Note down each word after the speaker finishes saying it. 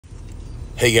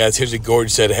Hey guys, here's a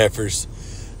gorgeous set of heifers.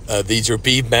 These are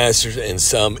Beefmasters and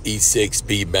some E6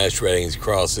 Beefmaster ratings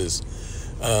crosses.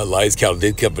 Lights cattle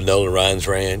did come from Nolan Ryan's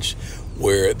ranch,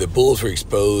 where the bulls were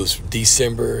exposed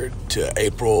December to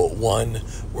April 1.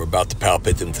 We're about to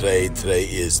palpate them today. Today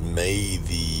is May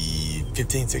the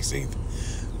 15th,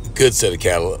 16th. Good set of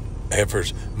cattle.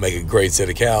 Heifers make a great set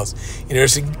of cows. You know,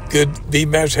 there's some good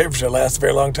Beefmaster heifers that last a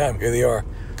very long time. Here they are.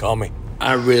 Call me.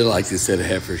 I really like this set of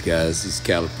heifers, guys. These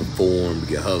cattle perform,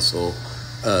 get hustle.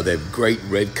 They have great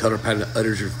red color pattern. The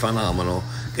udders are phenomenal.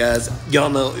 Guys, y'all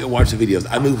know, watch the videos.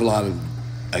 I move a lot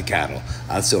of cattle.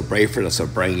 I sell Brayford, I sell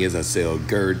Black Angus, I sell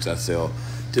Girds, I sell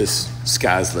just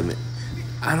sky's limit.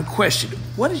 I have a question.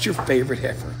 What is your favorite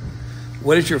heifer?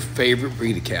 What is your favorite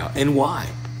breed of cow and why?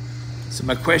 So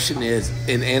my question is,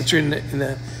 in answering in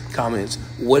the comments,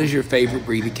 what is your favorite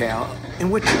breed of cow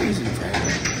and what's your reason for having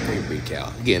a favorite breed of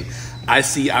cow? Again, I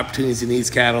see opportunities in these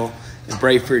cattle, in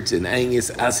Brayfords and Angus.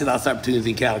 I see lots of opportunities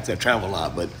in cattle because I travel a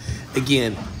lot. But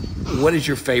again, what is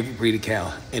your favorite breed of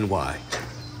cow and why?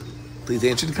 Please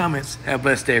answer in the comments. Have a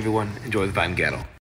blessed day, everyone. Enjoy the fine cattle.